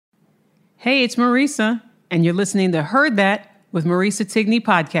Hey, it's Marisa, and you're listening to Heard That with Marisa Tigney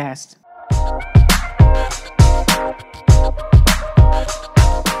podcast.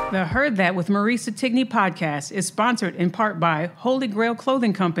 The Heard That with Marisa Tigney podcast is sponsored in part by Holy Grail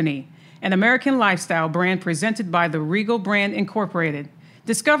Clothing Company, an American lifestyle brand presented by the Regal Brand Incorporated.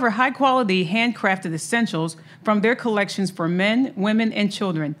 Discover high-quality, handcrafted essentials from their collections for men, women, and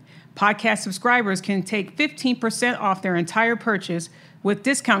children. Podcast subscribers can take 15% off their entire purchase with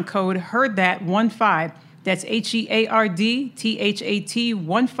discount code HEARDTHAT15. That's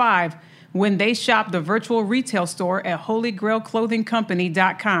HEARDTHAT15 when they shop the virtual retail store at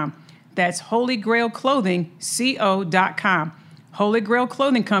holygrailclothingcompany.com. That's holygrailclothingco.com. Holy Grail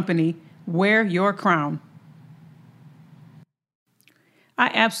Clothing Company, wear your crown.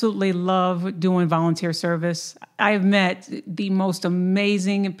 I absolutely love doing volunteer service. I've met the most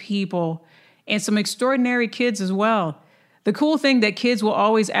amazing people and some extraordinary kids as well. The cool thing that kids will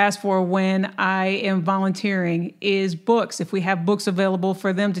always ask for when I am volunteering is books, if we have books available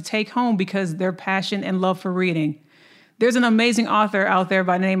for them to take home because their passion and love for reading. There's an amazing author out there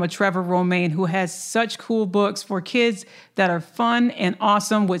by the name of Trevor Romain who has such cool books for kids that are fun and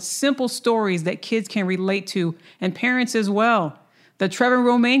awesome with simple stories that kids can relate to and parents as well. The Trevor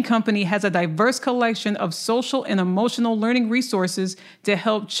Romain Company has a diverse collection of social and emotional learning resources to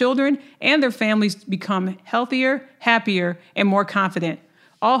help children and their families become healthier, happier, and more confident.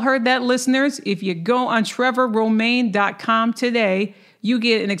 All Heard That listeners, if you go on trevorromain.com today, you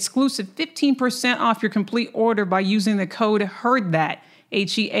get an exclusive 15% off your complete order by using the code HEARDTHAT,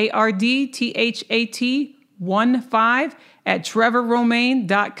 HEARDTHAT15 at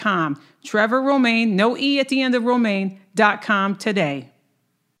trevorromain.com. Trevor Romain, no E at the end of Romain.com today.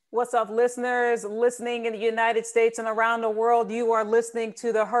 What's up, listeners? Listening in the United States and around the world, you are listening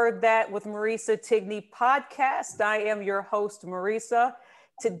to the Heard That with Marisa Tigney podcast. I am your host, Marisa.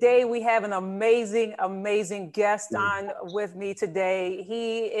 Today, we have an amazing guest on with me today.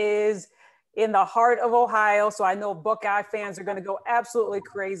 He is in the heart of Ohio, so I know Buckeye fans are going to go absolutely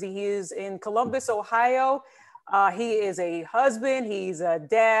crazy. He is in Columbus, Ohio. He is a husband. He's a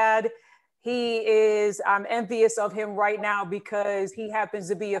dad. I'm envious of him right now because he happens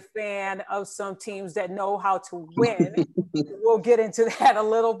to be a fan of some teams that know how to win. We'll get into that a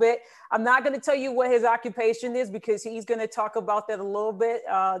little bit. I'm not going to tell you what his occupation is because he's going to talk about that a little bit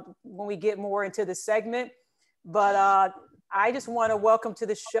when we get more into the segment. But I just want to welcome to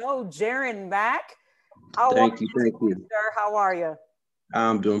the show, Jaron Mack. Thank you, sir? How are you?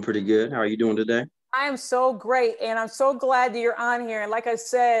 I'm doing pretty good. How are you doing today? I am so great, and I'm so glad that you're on here. And like I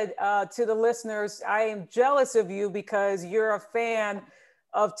said to the listeners, I am jealous of you because you're a fan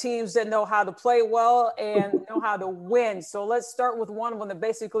of teams that know how to play well and know how to win. So let's start with one of them that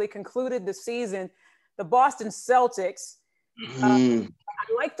basically concluded the season, the Boston Celtics. I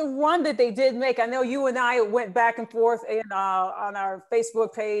like the run that they did make. I know you and I went back and forth on our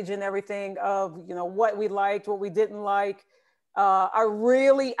Facebook page and everything of, what we liked, what we didn't like.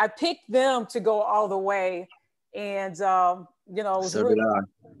 I picked them to go all the way, and so did I.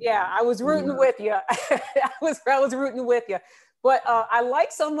 Yeah, I was rooting with you. I was rooting with you, but I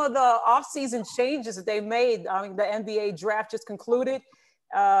like some of the offseason changes that they made. I mean, the NBA draft just concluded.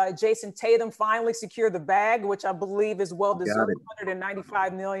 Jason Tatum finally secured the bag, which I believe is well deserved,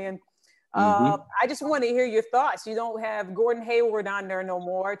 $195 million. I just want to hear your thoughts. You don't have Gordon Hayward on there no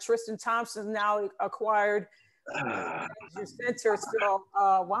more. Tristan Thompson now acquired your center. So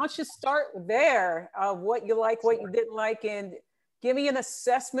why don't you start there? What you like, what you didn't like, and give me an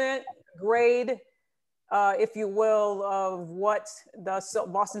assessment grade, if you will, of what the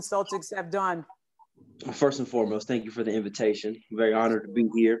Boston Celtics have done. First and foremost, thank you for the invitation. I'm very honored to be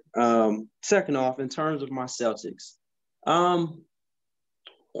here. Second off, in terms of my Celtics, on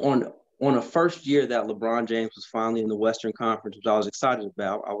a first year that LeBron James was finally in the Western Conference, which I was excited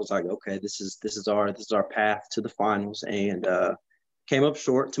about, I was like, okay, this is our path to the finals, and came up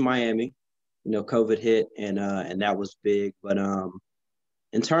short to Miami. COVID hit, and that was big. But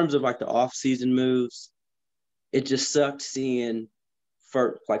in terms of like the off-season moves, it just sucked seeing.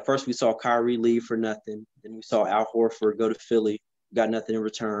 First we saw Kyrie leave for nothing, then we saw Al Horford go to Philly, got nothing in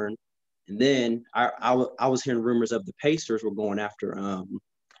return, and then I was hearing rumors of the Pacers were going after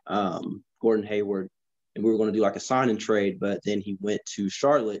Gordon Hayward, and we were going to do like a sign and trade, but then he went to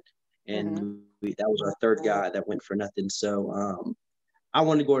Charlotte, and that was our third guy that went for nothing. So I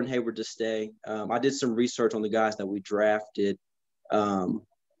wanted Gordon Hayward to stay. I did some research on the guys that we drafted.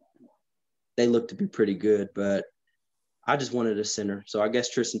 They looked to be pretty good, but I just wanted a center. So I guess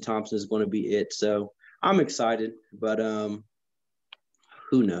Tristan Thompson is going to be it. So I'm excited, but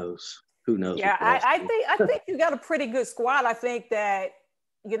who knows? Yeah, I think you got a pretty good squad. I think that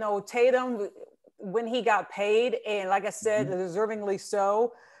Tatum, when he got paid, and like I said, deservingly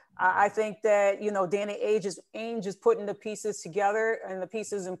so, I think that, Danny Ainge is putting the pieces together and the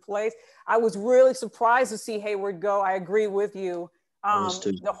pieces in place. I was really surprised to see Hayward go. I agree with you.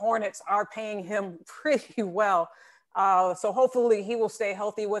 The Hornets are paying him pretty well. So hopefully he will stay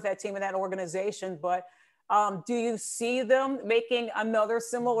healthy with that team and that organization. But do you see them making another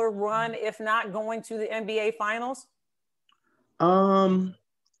similar run, if not going to the NBA Finals?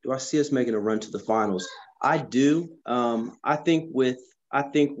 Do I see us making a run to the finals? I do. I think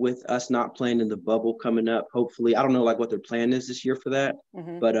with us not playing in the bubble coming up, hopefully, I don't know like what their plan is this year for that,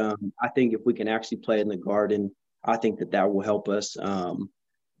 but I think if we can actually play in the Garden, I think that will help us.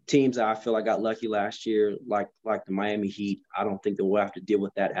 Teams that I feel like got lucky last year, like the Miami Heat, I don't think that we'll have to deal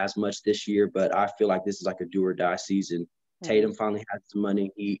with that as much this year, but I feel like this is like a do or die season. Tatum finally has some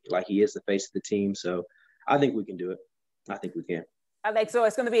money. He is the face of the team, so I think we can do it. I think we can. I think so.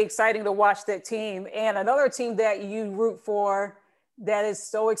 It's going to be exciting to watch that team. And another team that you root for that is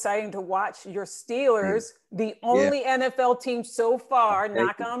so exciting to watch, your Steelers, the only NFL team so far,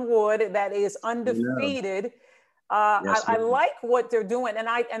 knock on wood, that is undefeated. I like what they're doing. And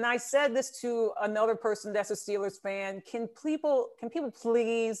I said this to another person that's a Steelers fan. Can people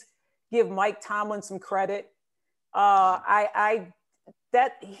please give Mike Tomlin some credit?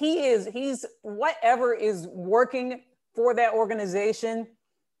 He's whatever is working for that organization,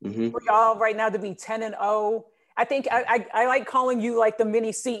 for y'all right now to be 10-0. I think I like calling you like the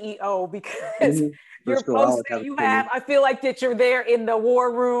mini CEO because your posts that you have, I feel like that you're there in the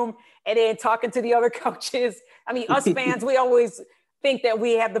war room and then talking to the other coaches. I mean, us fans, we always think that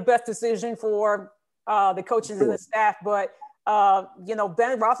we have the best decision for the coaches and the staff, but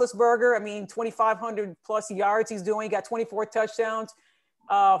Ben Roethlisberger, I mean, 2,500 plus yards he's doing, he got 24 touchdowns.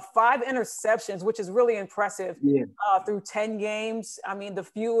 5 interceptions, which is really impressive through 10 games. I mean, the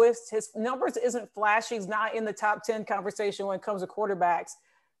fewest. His numbers isn't flashy. He's not in the top 10 conversation when it comes to quarterbacks,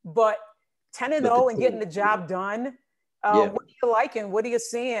 but 10-0 and getting the job done. What are you liking? What are you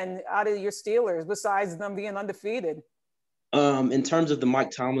seeing out of your Steelers besides them being undefeated? In terms of the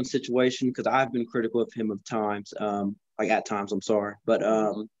Mike Tomlin situation, because I've been critical of him at times, I'm sorry, but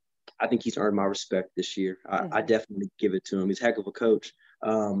I think he's earned my respect this year. I definitely give it to him. He's a heck of a coach.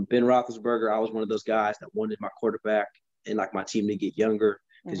 Ben Roethlisberger, I was one of those guys that wanted my quarterback and like my team to get younger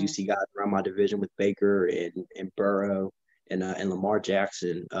because you see guys around my division with Baker and Burrow and Lamar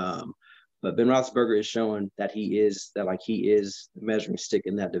Jackson. But Ben Roethlisberger is showing that he is the measuring stick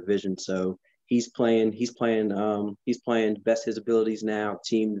in that division. So he's playing best his abilities now.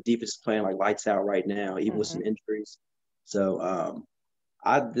 The defense is playing like lights out right now, even with some injuries. So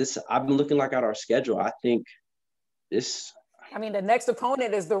I've been looking like at our schedule. I think this. I mean, the next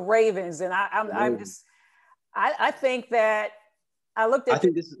opponent is the Ravens, and I think that I looked at. I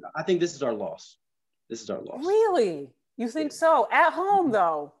think this is our loss. This is our loss. Really? You think so? At home,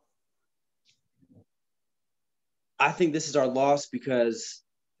 though. I think this is our loss because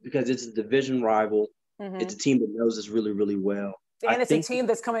it's a division rival. It's a team that knows us really, really well. And it's a team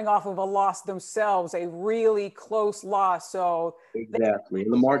that's coming off of a loss themselves, a really close loss. So exactly.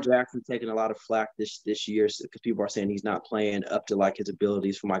 Lamar Jackson taking a lot of flack this year because people are saying he's not playing up to like his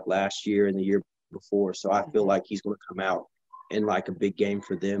abilities from like last year and the year before. So I feel like he's going to come out in like a big game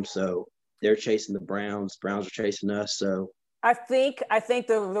for them. So they're chasing the Browns. Browns are chasing us. So I think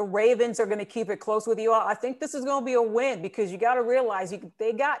the Ravens are going to keep it close with you all. I think this is going to be a win because you got to realize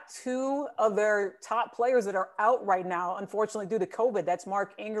they got 2 of their top players that are out right now, unfortunately, due to COVID. That's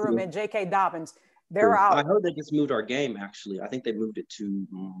Mark Ingram and J.K. Dobbins. They're out. I heard they just moved our game, actually. I think they moved it to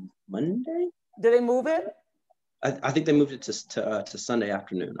Monday. Did they move it? I think they moved it to Sunday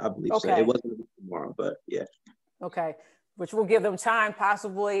afternoon, I believe. Okay. So it wasn't tomorrow, but yeah. Okay. Which will give them time,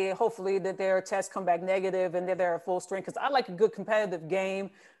 hopefully that their tests come back negative and they're at full strength. Because I like a good competitive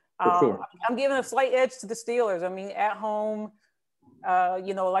game. Sure. I'm giving a slight edge to the Steelers. I mean, at home,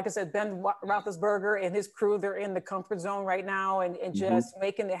 like I said, Ben Roethlisberger and his crew, they're in the comfort zone right now and just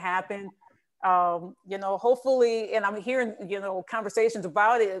making it happen. Hopefully, and I'm hearing, conversations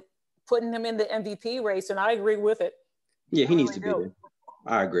about it, putting him in the MVP race, and I agree with it. Yeah, he needs to be there.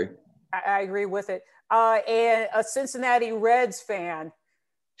 I agree. I agree with it. And a Cincinnati Reds fan.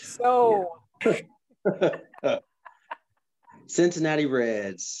 So Cincinnati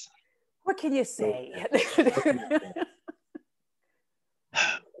Reds. What can you say?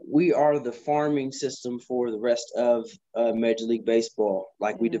 We are the farming system for the rest of Major League Baseball.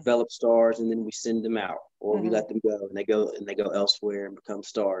 Like we develop stars and then we send them out, or we let them go and they go elsewhere and become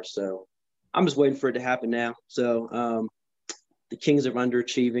stars. So I'm just waiting for it to happen now. So the Kings are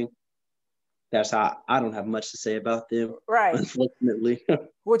underachieving. that's how I don't have much to say about them. Right. Unfortunately.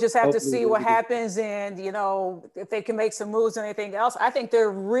 We'll just have to see what happens, and if they can make some moves or anything else. I think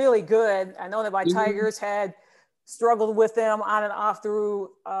they're really good. I know that my Tigers had struggled with them on and off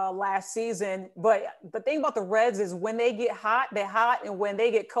through last season, but the thing about the Reds is when they get hot, they're hot, and when they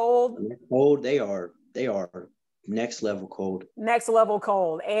get cold, they are next level cold. Next level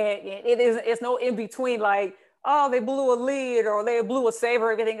cold, and it's no in between. Like, oh, they blew a lead or they blew a save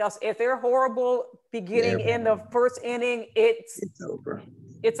or everything else. If they're horrible beginning in the first inning, it's over.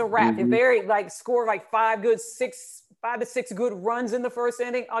 It's a wrap. If they score 5 to 6 good runs in the first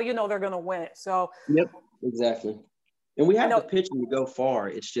inning, they're going to win it. So yep, exactly. And we have the pitching to go far.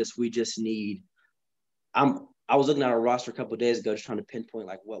 It's just we just need. I was looking at our roster a couple of days ago, just trying to pinpoint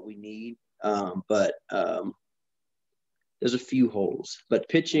what we need. But there's a few holes. But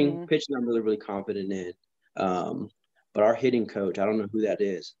pitching, I'm really, really confident in. But our hitting coach, I don't know who that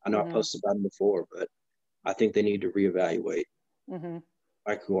is. I know I posted about him before, but I think they need to reevaluate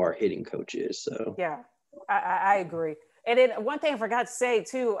who our hitting coach is. So yeah, I agree. And then one thing I forgot to say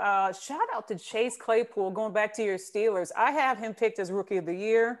too, shout out to Chase Claypool, going back to your Steelers. I have him picked as Rookie of the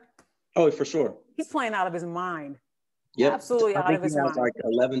Year. Oh, for sure. He's playing out of his mind. Yep. Absolutely out of his mind. He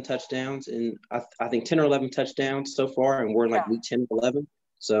has 11 touchdowns, and I think 10 or 11 touchdowns so far, and we're in week 10 or 11.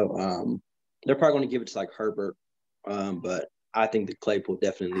 So they're probably going to give it to Herbert, but I think that Claypool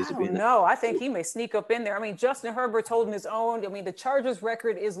definitely needs to be in there. No, I think he may sneak up in there. I mean, Justin Herbert's holding his own. I mean, the Chargers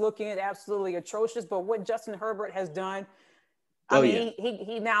record is looking absolutely atrocious, but what Justin Herbert has done,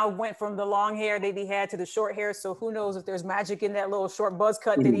 he now went from the long hair that he had to the short hair. So who knows if there's magic in that little short buzz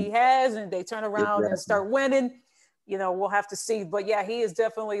cut that he has, and they turn around and start winning. We'll have to see. But yeah, he is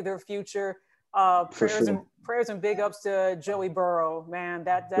definitely their future. Prayers and big ups to Joey Burrow, man.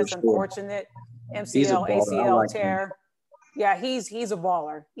 That's unfortunate. MCL, ACL tear. Yeah, he's a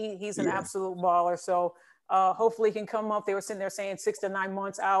baller. He's an absolute baller. So hopefully he can come up. They were sitting there saying 6 to 9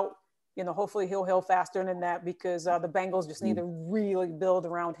 months out. Hopefully he'll heal faster than that, because the Bengals just need to really build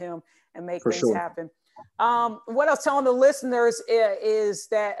around him and make things happen. What I was telling the listeners is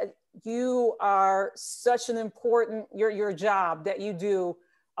that you are such an important, your job that you do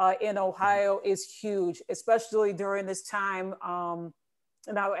in Ohio is huge, especially during this time.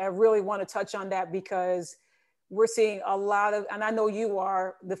 And I really want to touch on that, because we're seeing a lot of, and I know you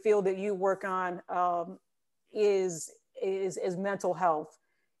are, the field that you work on is mental health.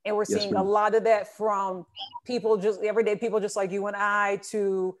 And we're seeing a lot of that from people, just everyday people just like you and I,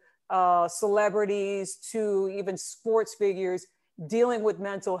 to celebrities, to even sports figures dealing with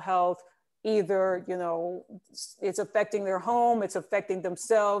mental health. Either, it's affecting their home, it's affecting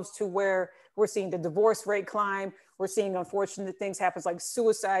themselves, to where we're seeing the divorce rate climb. We're seeing unfortunate things happen, like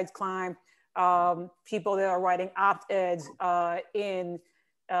suicides climb. People that are writing op-eds in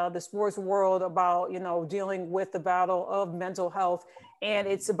the sports world about, dealing with the battle of mental health. And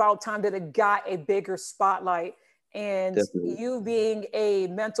it's about time that it got a bigger spotlight. And you being a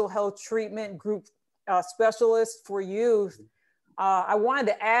mental health treatment group specialist for youth, I wanted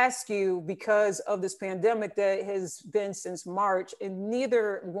to ask you, because of this pandemic that has been since March, and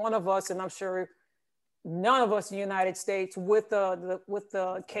neither one of us, and I'm sure none of us in the United States, with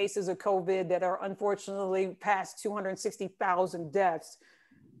the cases of COVID that are unfortunately past 260,000 deaths.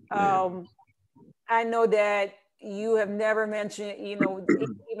 I know that you have never mentioned,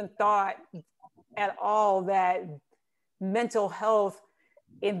 even thought at all that mental health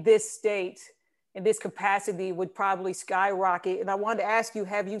in this state, in this capacity, would probably skyrocket. And I wanted to ask you,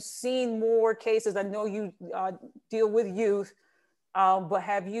 have you seen more cases? I know you deal with youth, but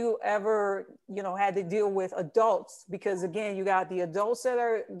have you ever, had to deal with adults? Because again, you got the adults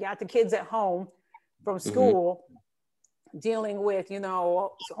got the kids at home from school, dealing with,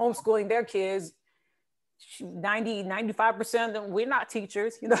 homeschooling their kids. 95%, we're not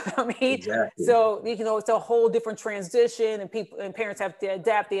teachers, you know what I mean? Exactly. So, it's a whole different transition, and parents have to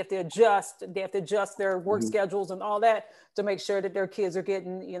adapt, they have to adjust their work schedules and all that to make sure that their kids are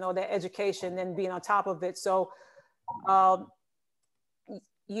getting, that education and being on top of it. So I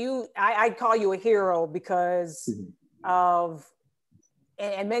call you a hero because of,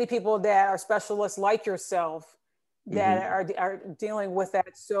 and many people that are specialists like yourself that are dealing with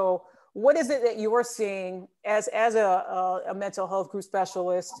that. So what is it that you're seeing as a mental health group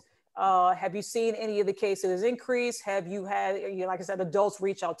specialist? Have you seen any of the cases increase? Have you had, like I said, adults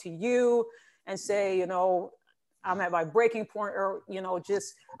reach out to you and say, I'm at my breaking point, or,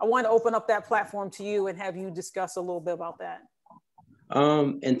 I want to open up that platform to you and have you discuss a little bit about that?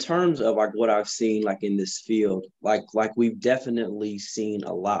 In terms of what I've seen in this field, we've definitely seen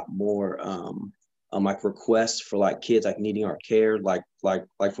a lot more like requests for like kids like needing our care, like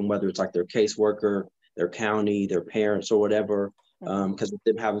from whether it's like their caseworker, their county, their parents or whatever. Because with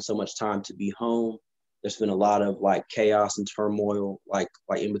them having so much time to be home, there's been a lot of like chaos and turmoil, like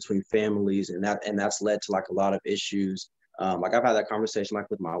in between families, and that's led to like a lot of issues. Like I've had that conversation like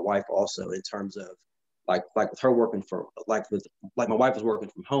with my wife also in terms of like with her working for like my wife is working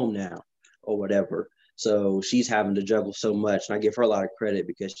from home now or whatever. So she's having to juggle so much, and I give her a lot of credit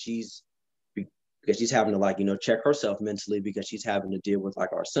because she's having to like check herself mentally because she's having to deal with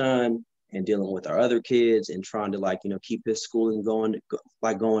like our son and dealing with our other kids and trying to like keep his schooling going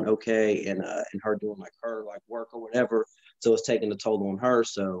okay, and her doing like her like work or whatever. So it's taking a toll on her.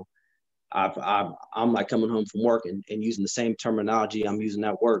 So I'm like coming home from work and using the same terminology I'm using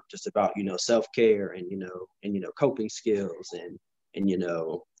at work, just about self-care and coping skills and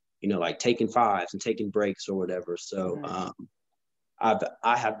like taking fives and taking breaks or whatever. So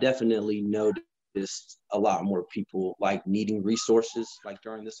I have definitely noticed a lot more people like needing resources like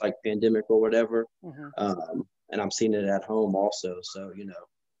during this like pandemic or whatever. And I'm seeing it at home also. So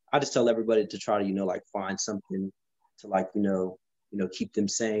I just tell everybody to try to like find something to like keep them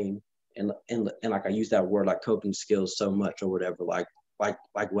sane. And like I use that word like coping skills so much or whatever, like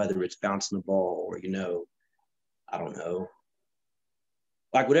whether it's bouncing the ball or I don't know,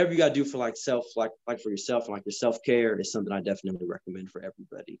 like whatever you gotta do for like self, like for yourself and like your self-care is something I definitely recommend for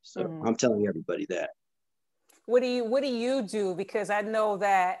everybody. So I'm telling everybody that. What do you do? Because I know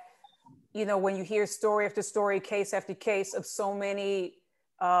that when you hear story after story, case after case of so many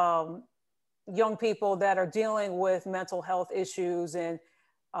young people that are dealing with mental health issues, and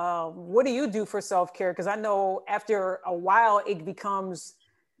what do you do for self-care? Because I know after a while it becomes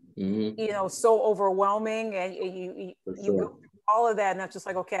so overwhelming, and you go all of that, and it's just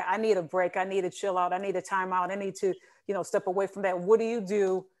like, okay, I need a break, I need to chill out, I need a time out, I need to step away from that. What do you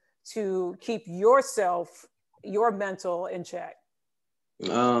do to keep yourself, your mental in check?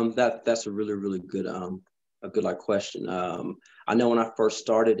 That's a really, really good a good like question. I know when I first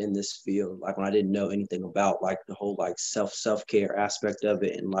started in this field, like when I didn't know anything about like the whole like self-care aspect of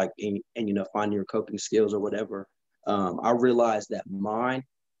it, and like and finding your coping skills or whatever, I realized that mine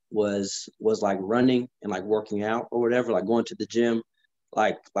was like running and like working out or whatever, like going to the gym.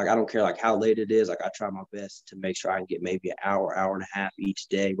 Like I don't care like how late it is, like I try my best to make sure I can get maybe an hour and a half each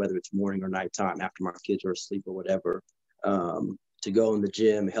day, whether it's morning or nighttime after my kids are asleep or whatever. To go in the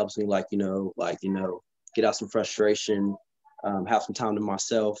gym, it helps me get out some frustration, have some time to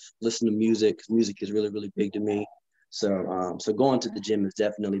myself, listen to music. Music is really, really big to me. So going to the gym has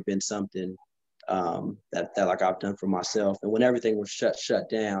definitely been something that like I've done for myself. And when everything was shut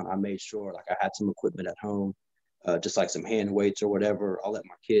down, I made sure like I had some equipment at home, just like some hand weights or whatever. I'll let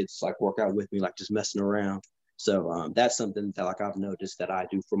my kids like work out with me, like just messing around. So that's something that like I've noticed that I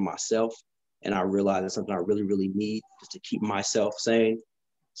do for myself. And I realize it's something I really, really need just to keep myself sane.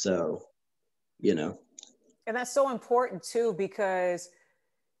 So, And that's so important too, because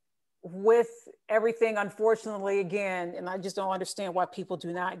with everything, unfortunately, again, and I just don't understand why people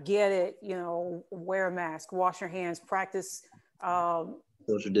do not get it, wear a mask, wash your hands, practice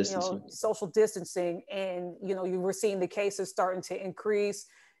social distancing. And, you were seeing the cases starting to increase,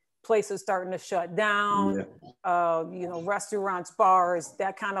 places starting to shut down, restaurants, bars,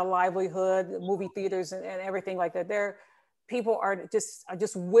 that kind of livelihood, movie theaters and everything like that. People I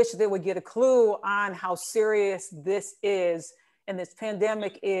just wish they would get a clue on how serious this is and this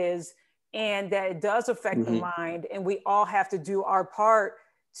pandemic is, and that it does affect the mind, and we all have to do our part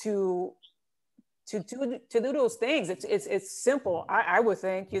to do those things. It's simple. I would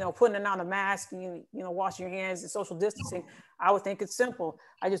think, putting on a mask, washing your hands and social distancing, I would think it's simple.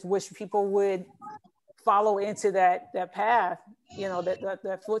 I just wish people would follow into that path,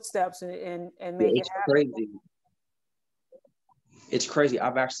 that footsteps and make it happen. Crazy. It's crazy.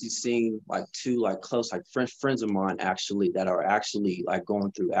 I've actually seen like two like close like friends of mine actually that are actually like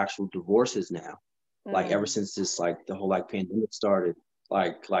going through actual divorces now. Like ever since this like the whole like pandemic started,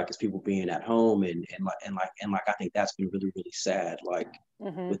 like it's people being at home and I think that's been really, really sad. Like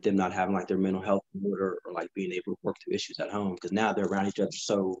with them not having like their mental health in order or like being able to work through issues at home, because now they're around each other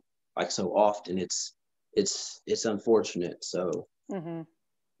so often. It's unfortunate. So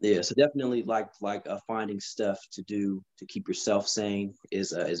yeah, so definitely like finding stuff to do to keep yourself sane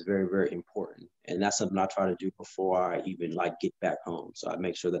is very, very important, and that's something I try to do before I even like get back home. So I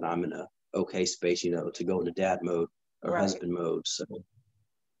make sure that I'm in a okay space, to go into dad mode or husband mode. So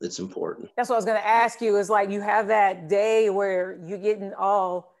it's important. That's what I was going to ask you. Is like you have that day where you're getting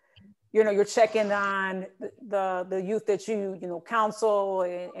all, you're checking on the youth that you counsel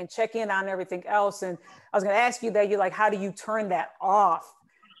and check in on everything else. And I was going to ask you that, you're like, how do you turn that off?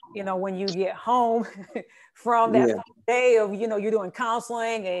 when you get home from that day of, you're doing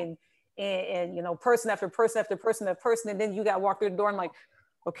counseling and person after person after person after person. And then you got to walk through the door and like,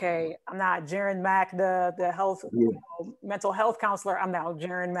 okay, I'm not Jaron Mack, the health, mental health counselor. I'm now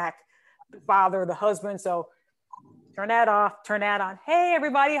Jaron Mack, the father, the husband. So turn that off, turn that on. Hey,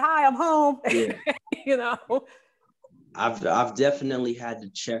 everybody. Hi, I'm home. Yeah. I've definitely had to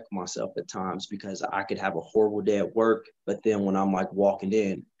check myself at times because I could have a horrible day at work, but then when I'm like walking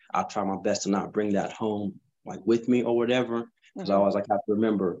in, I try my best to not bring that home like with me or whatever. Because I always like have to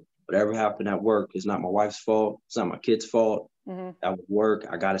remember whatever happened at work is not my wife's fault. It's not my kid's fault. That would work.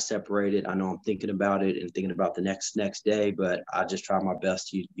 I got to separate it. I know I'm thinking about it and thinking about the next day, but I just try my best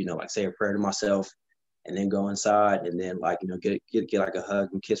to, like say a prayer to myself and then go inside and then like, get like a hug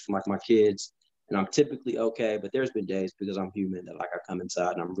and kiss from like my kids. And I'm typically okay, but there's been days because I'm human that like I come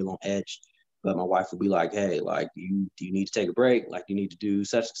inside and I'm real on edge. But my wife will be like, hey, like do you need to take a break? Like you need to do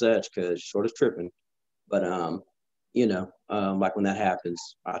such and such because short is tripping. But like when that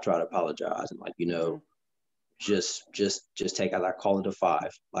happens, I try to apologize and like, just take I call it a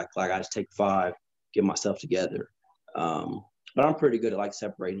 5. Like I just take 5, get myself together. But I'm pretty good at like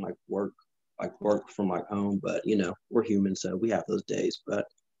separating like work from like home. But we're human, so we have those days. But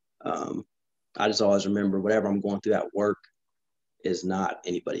I just always remember whatever I'm going through at work is not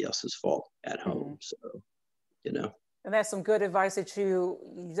anybody else's fault at home. So, And that's some good advice that you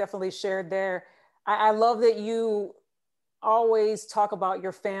definitely shared there. I love that you always talk about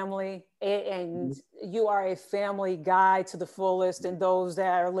your family and you are a family guy to the fullest. And those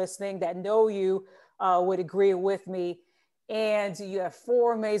that are listening that know you would agree with me. And you have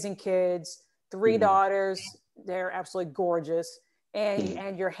 4 amazing kids, 3 daughters. They're absolutely gorgeous.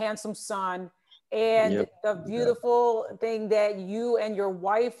 And your handsome son. And the beautiful thing that you and your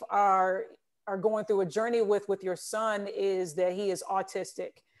wife are going through a journey with your son is that he is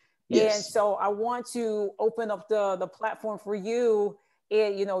autistic. Yes. And so I want to open up the platform for you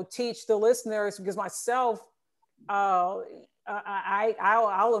and, teach the listeners, because myself, I'll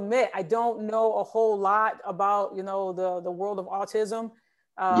admit, I don't know a whole lot about, the world of autism.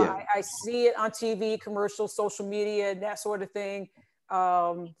 I see it on TV, commercials, social media, that sort of thing.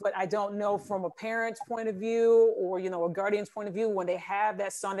 But I don't know from a parent's point of view or, a guardian's point of view, when they have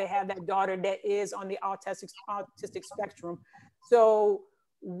that son, they have that daughter that is on the autistic spectrum. So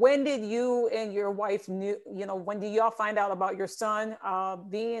when did you and your wife when did y'all find out about your son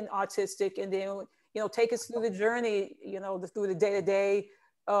being autistic? And then, take us through the journey, through the day-to-day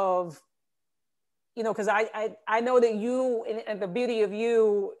of, because I know that you and the beauty of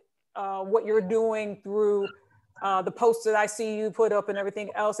you, what you're doing through the posts that I see you put up and everything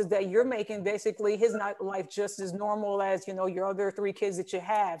else is that you're making basically his life just as normal as, your other 3 kids that you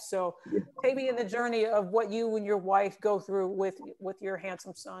have. So take me in the journey of what you and your wife go through with your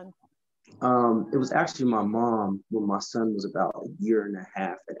handsome son. It was actually my mom when my son was about a year and a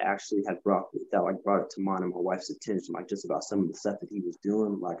half that actually had brought it to mine and my wife's attention, like just about some of the stuff that he was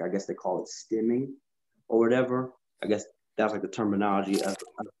doing. Like I guess they call it stimming or whatever. I guess that's like the terminology of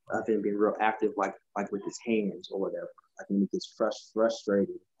him being real active, like with his hands or whatever. Like when he gets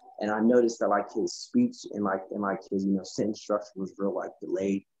frustrated. And I noticed that like his speech and his sentence structure was real like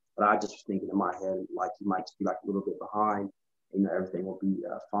delayed. But I just was thinking in my head like he might just be like a little bit behind. Everything will be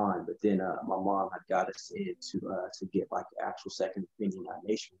fine. But then my mom had got us in to get like actual second opinion at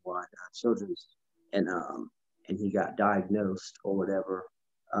Nationwide Children's, and he got diagnosed or whatever.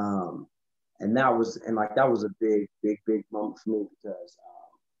 And that was a big moment for me because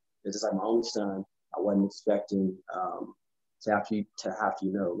it's just like my own son. I wasn't expecting to have to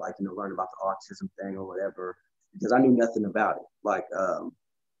learn about the autism thing or whatever, because I knew nothing about it. Like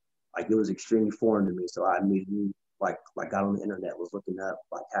it was extremely foreign to me. So I immediately got on the internet, was looking up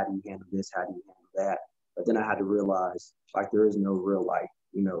like how do you handle this, how do you handle that. But then I had to realize like there is no real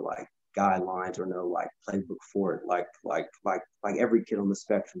guidelines or no playbook for it. Like every kid on the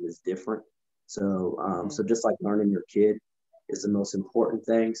spectrum is different. So so just like learning your kid is the most important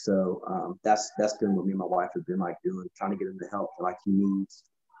thing. So that's been what me and my wife have been doing, trying to get him the help like he needs.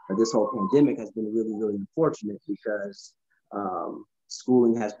 But this whole pandemic has been really, really unfortunate because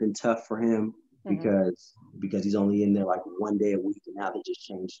schooling has been tough for him because he's only in there like 1 day a week, and now they just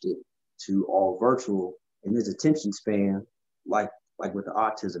changed it to all virtual. And his attention span, like with the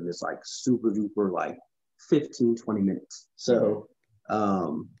autism, is like super duper 15-20 minutes. So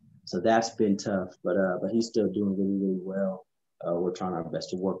so that's been tough, but he's still doing really, really well. We're trying our best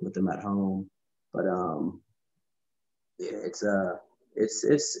to work with him at home, but it's a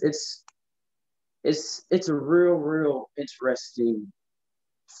real interesting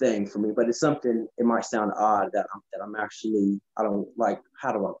thing for me, but it's something, it might sound odd that I'm actually, I don't like,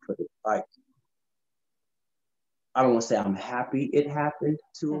 how do I put it? Like, I don't want to say I'm happy it happened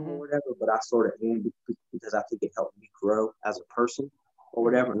to him or whatever, but I sort of am because I think it helped me grow as a person or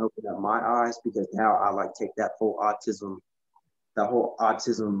whatever and open up my eyes, because now I like take that whole autism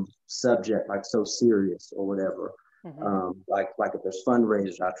subject like so serious or whatever. Like if there's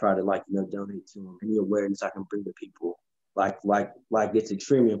fundraisers, I try to like, donate to them. Any awareness I can bring to people, like it's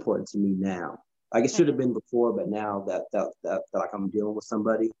extremely important to me now. Like it should have been before, but now that like I'm dealing with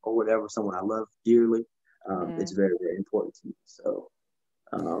somebody or whatever, someone I love dearly, it's very, very important to me. So,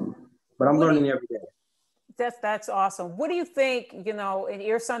 but I'm learning every day. That's awesome. What do you think, and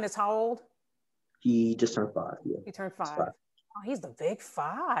your son is how old? He just turned 5. Yeah. He turned 5. Oh, he's the big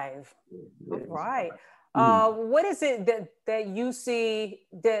 5. Yeah, all right. What is it that you see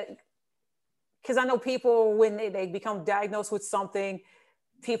that, because I know people, when they become diagnosed with something,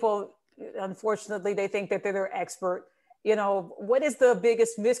 people, unfortunately, they think that they're their expert. What is the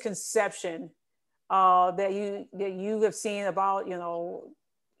biggest misconception that you have seen about,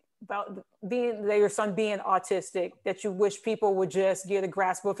 about that your son being autistic, that you wish people would just get a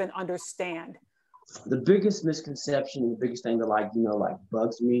grasp of and understand? The biggest misconception, the biggest thing that like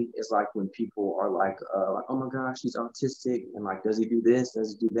bugs me is like when people are like, oh my gosh, he's autistic, and like, does he do this,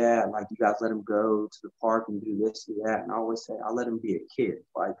 does he do that, like, you guys let him go to the park and do this, do that. And I always say, I let him be a kid.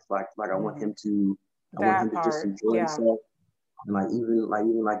 Like I want him to just enjoy himself. And like even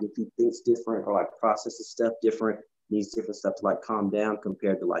if he thinks different or like processes stuff different, needs different stuff to like calm down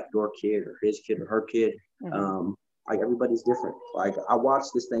compared to like your kid or his kid or her kid. Like everybody's different. Like I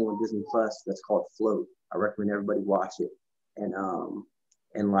watched this thing on Disney Plus that's called Float. I recommend everybody watch it. And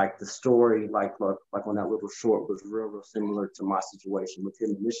like the story, like on that little short, was real similar to my situation with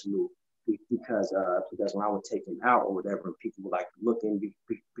him initially, because when I would take him out or whatever, people would like looking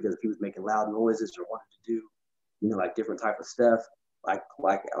because he was making loud noises or wanted to do, like different type of stuff. Like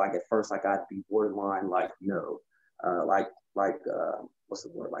at first, like I'd be borderline, like what's the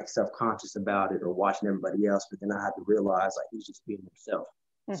word, like self-conscious about it or watching everybody else, but then I had to realize like he's just being himself.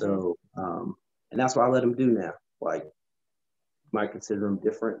 So and that's what I let him do now. Like, might consider him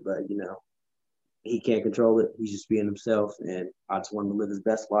different, but he can't control it. He's just being himself, and I just want him to live his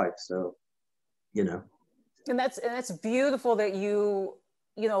best life. So and that's beautiful that you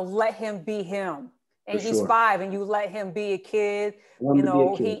let him be him. And for he's sure. 5 and you let him be a kid.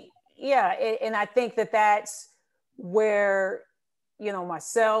 And I think that's where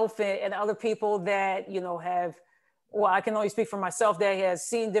myself and other people that have, well, I can only speak for myself, that has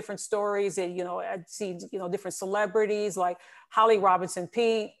seen different stories, and I've seen different celebrities like Holly Robinson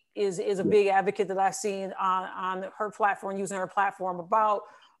Peete is a big advocate that I've seen on her platform, using her platform about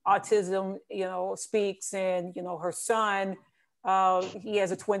autism, speaks. And her son, he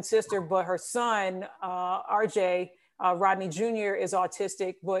has a twin sister, but her son, RJ Rodney Jr., is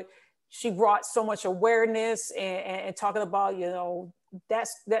autistic, but she brought so much awareness and talking about,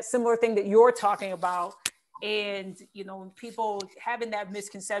 that similar thing that you're talking about. And, people having that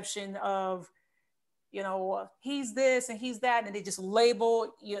misconception of, he's this and he's that, and they just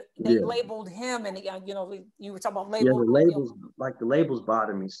labeled him. And, you were talking about labels. Yeah, the labels, like the labels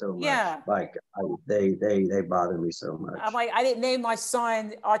bother me so much. Yeah. Like they bother me so much. I'm like, I didn't name my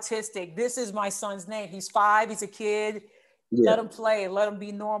son autistic. This is my son's name. He's 5. He's a kid. Let him play, let him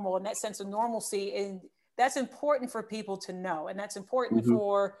be normal, and that sense of normalcy. And that's important for people to know. And that's important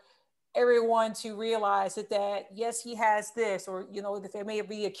for everyone to realize that yes, he has this, or, that there may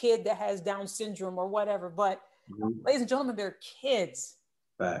be a kid that has Down syndrome or whatever, but ladies and gentlemen, they're kids.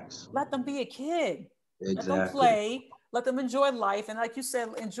 Facts. Let them be a kid. Exactly. Let them play, let them enjoy life. And like you said,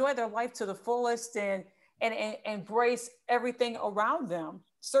 enjoy their life to the fullest, and embrace everything around them.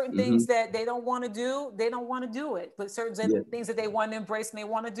 Certain things that they don't want to do, they don't want to do it. But certain things that they want to embrace and they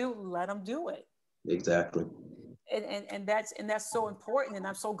want to do, let them do it. Exactly. And that's so important. And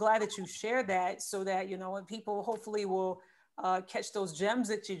I'm so glad that you shared that, so that, and people hopefully will catch those gems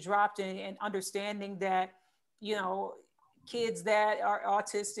that you dropped, and understanding that, kids that are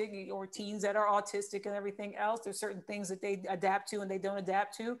autistic, or teens that are autistic and everything else, there's certain things that they adapt to and they don't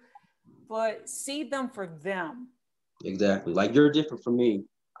adapt to, but see them for them. Exactly. Like, you're different from me.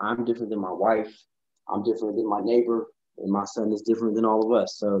 I'm different than my wife. I'm different than my neighbor, and my son is different than all of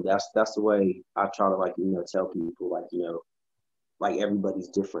us. So that's the way I try to tell people, like everybody's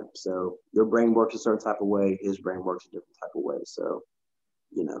different. So your brain works a certain type of way, his brain works a different type of way. So,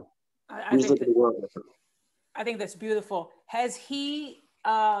 I just look at the world differently. I think that's beautiful. Has he,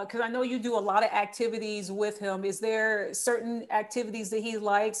 because I know you do a lot of activities with him, is there certain activities that he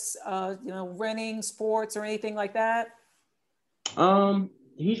likes, running, sports, or anything like that?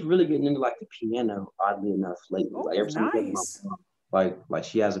 He's really getting into like the piano, oddly enough, lately. Oh, Like ever time he nice. goes, like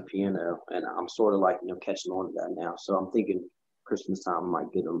she has a piano, and I'm sort of like catching on to that now. So I'm thinking Christmas time I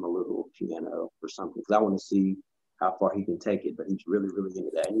might get him a little piano or something because I want to see how far he can take it. But he's really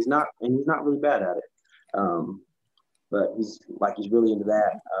into that, and he's not really bad at it. But he's really into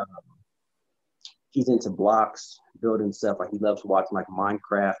that. He's into blocks, building stuff. Like he loves watching like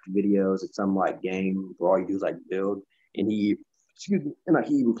Minecraft videos. It's some like game where all you do is like build, and he like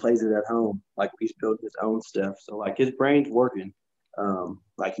he even plays it at home. Like he's building his own stuff. So like his brain's working.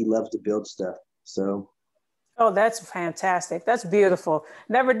 Like he loves to build stuff. So Oh, that's fantastic. That's beautiful.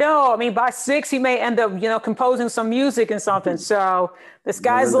 Never know. I mean, by 6, he may end up, composing some music and something. So the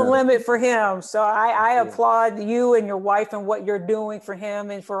sky's the limit for him. So I applaud you and your wife and what you're doing for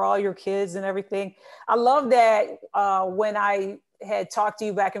him and for all your kids and everything. I love that when I had talked to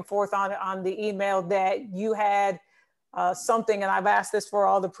you back and forth on the email that you had something, and I've asked this for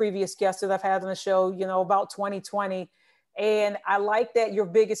all the previous guests that I've had on the show, about 2020. And I like that your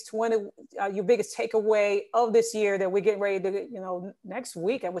biggest takeaway of this year that we're getting ready to, next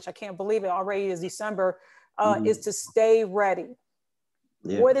week, which I can't believe it already is December, is to stay ready.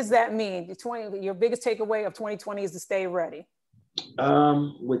 Yeah. What does that mean? Your biggest takeaway of 2020 is to stay ready.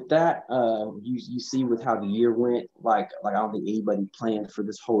 With that, you see with how the year went, like I don't think anybody planned for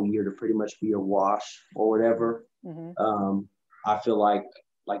this whole year to pretty much be a wash or whatever. Mm-hmm. I feel like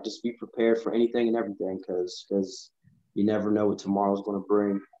just be prepared for anything and everything because you never know what tomorrow's going to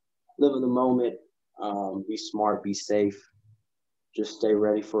bring. Live in the moment, be smart, be safe, just stay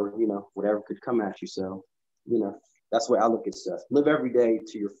ready for, whatever could come at you. So, that's the way I look at stuff. Live every day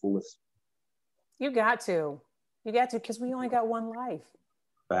to your fullest. You got to, because we only got one life.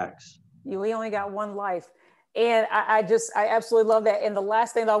 Facts. We only got one life. And I absolutely love that. And the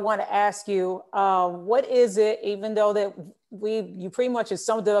last thing that I want to ask you, what is it, even though that you pretty much have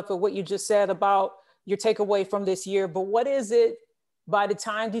summed it up with what you just said about your takeaway from this year, but what is it by the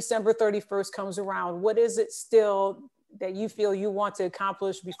time December 31st comes around? What is it still that you feel you want to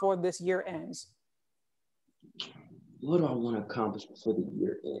accomplish before this year ends? What do I want to accomplish before the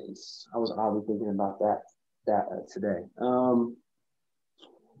year ends? I was already thinking about that today. What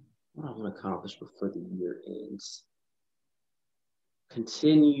do I want to accomplish before the year ends?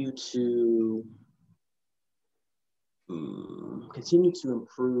 Continue to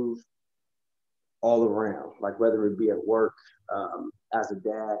improve all around, like whether it be at work, as a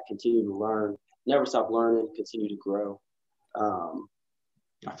dad, continue to learn, never stop learning, continue to grow.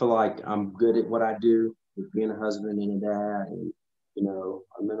 I feel like I'm good at what I do with being a husband and a dad and,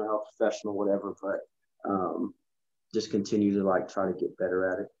 a mental health professional, whatever, but just continue to try to get better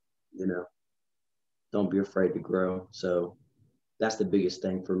at it, Don't be afraid to grow. So that's the biggest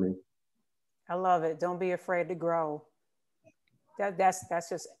thing for me. I love it. Don't be afraid to grow. That's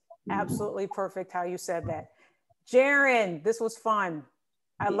just absolutely perfect how you said that. Jaron, this was fun.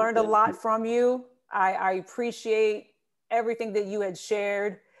 I learned a lot from you. I appreciate everything that you had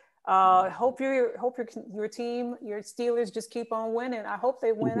shared. Hope your team, your Steelers, just keep on winning. I hope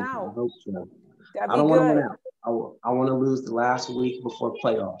they win out. I hope so. That'd be good. Want to win out. I want to lose the last week before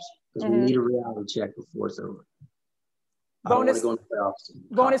playoffs because we need a reality check before it's over. Bonus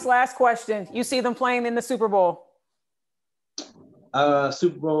last question. You see them playing in the Super Bowl?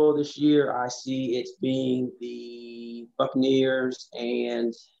 Super Bowl this year, I see it being the Buccaneers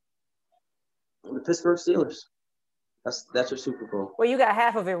and the Pittsburgh Steelers. That's your Super Bowl. Well, you got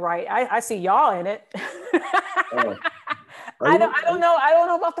half of it right. I see y'all in it. I don't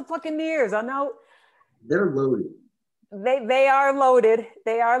know about the Buccaneers. I know they're loaded. They are loaded.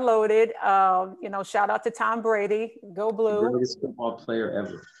 They are loaded. Shout out to Tom Brady. Go Blue. The greatest football player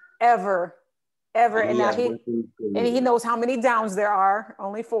ever. And now he knows how many downs there are.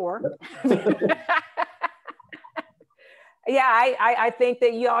 Only 4. Yeah, I think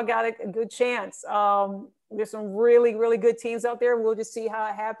that y'all got a good chance. There's some really, really good teams out there. We'll just see how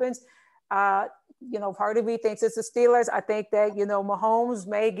it happens. Part of me thinks it's the Steelers. I think that, Mahomes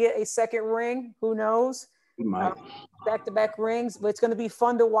may get a second ring. Who knows? He might. Back-to-back rings. But it's going to be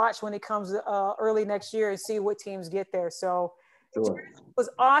fun to watch when it comes early next year and see what teams get there. So sure. It was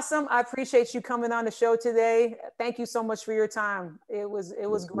awesome. I appreciate you coming on the show today. Thank you so much for your time. It was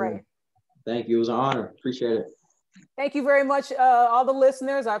great. Thank you. It was an honor. Appreciate it. Thank you very much, all the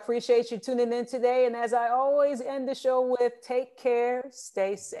listeners. I appreciate you tuning in today. And as I always end the show with, take care,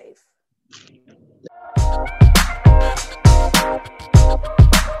 stay safe.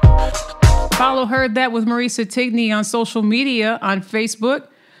 Follow Heard That with Marisa Tigney on social media on Facebook,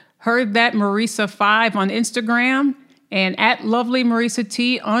 Heard That Marisa 5 on Instagram, and at Lovely Marisa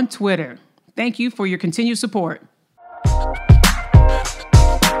T on Twitter. Thank you for your continued support.